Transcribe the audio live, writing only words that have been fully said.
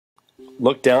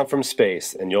Look down from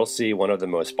space and you'll see one of the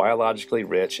most biologically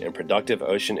rich and productive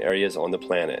ocean areas on the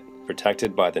planet,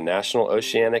 protected by the National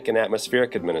Oceanic and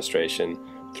Atmospheric Administration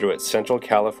through its Central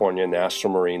California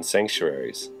National Marine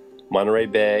Sanctuaries, Monterey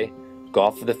Bay,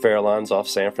 Gulf of the Farallones off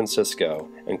San Francisco,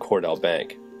 and Cordell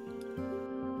Bank.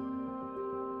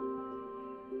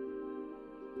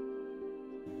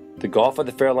 The Gulf of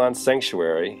the Farallones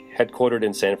Sanctuary, headquartered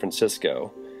in San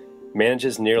Francisco,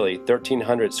 manages nearly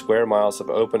 1,300 square miles of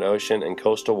open ocean and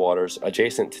coastal waters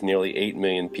adjacent to nearly 8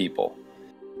 million people.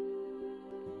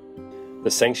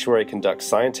 The sanctuary conducts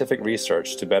scientific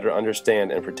research to better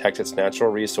understand and protect its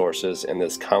natural resources in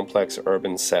this complex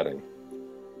urban setting.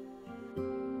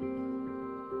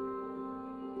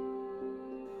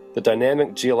 The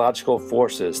dynamic geological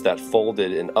forces that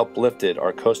folded and uplifted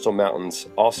our coastal mountains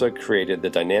also created the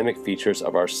dynamic features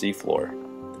of our seafloor.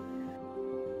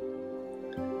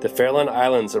 The Farallon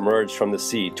Islands emerged from the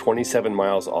sea 27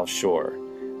 miles offshore.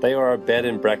 They are a bed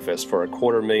and breakfast for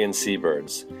 250,000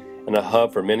 seabirds and a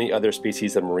hub for many other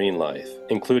species of marine life,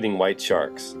 including white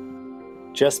sharks.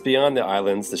 Just beyond the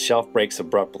islands, the shelf breaks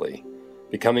abruptly,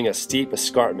 becoming a steep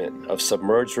escarpment of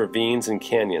submerged ravines and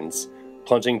canyons,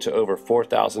 plunging to over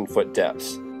 4,000-foot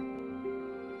depths.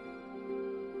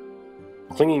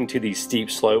 Clinging to these steep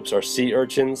slopes are sea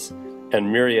urchins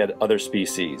and myriad other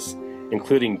species,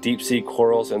 including deep-sea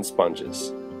corals and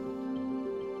sponges.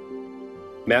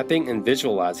 Mapping and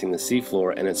visualizing the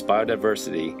seafloor and its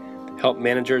biodiversity help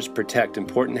managers protect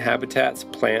important habitats,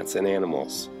 plants, and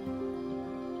animals.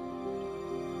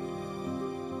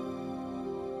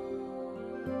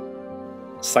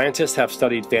 Scientists have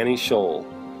studied Fanny Shoal,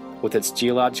 with its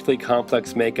geologically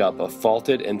complex makeup of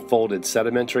faulted and folded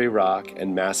sedimentary rock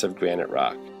and massive granite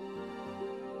rock.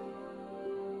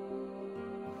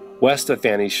 West of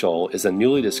Fanny Shoal is a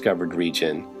newly discovered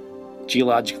region,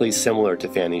 geologically similar to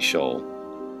Fanny Shoal.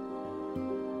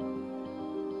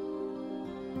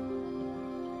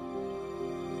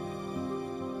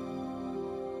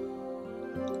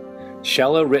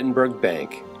 Shallow Rittenberg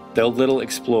Bank, though little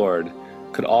explored,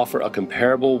 could offer a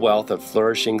comparable wealth of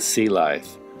flourishing sea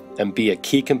life and be a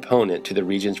key component to the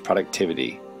region's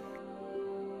productivity.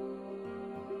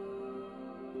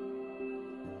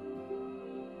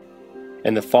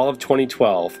 In the fall of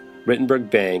 2012, Rittenberg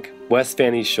Bank, West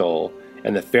Fanny Shoal,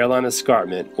 and the Farallon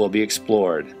Escarpment will be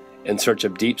explored in search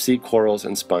of deep-sea corals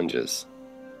and sponges.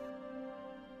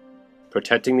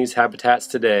 Protecting these habitats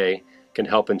today can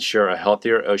help ensure a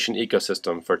healthier ocean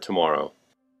ecosystem for tomorrow.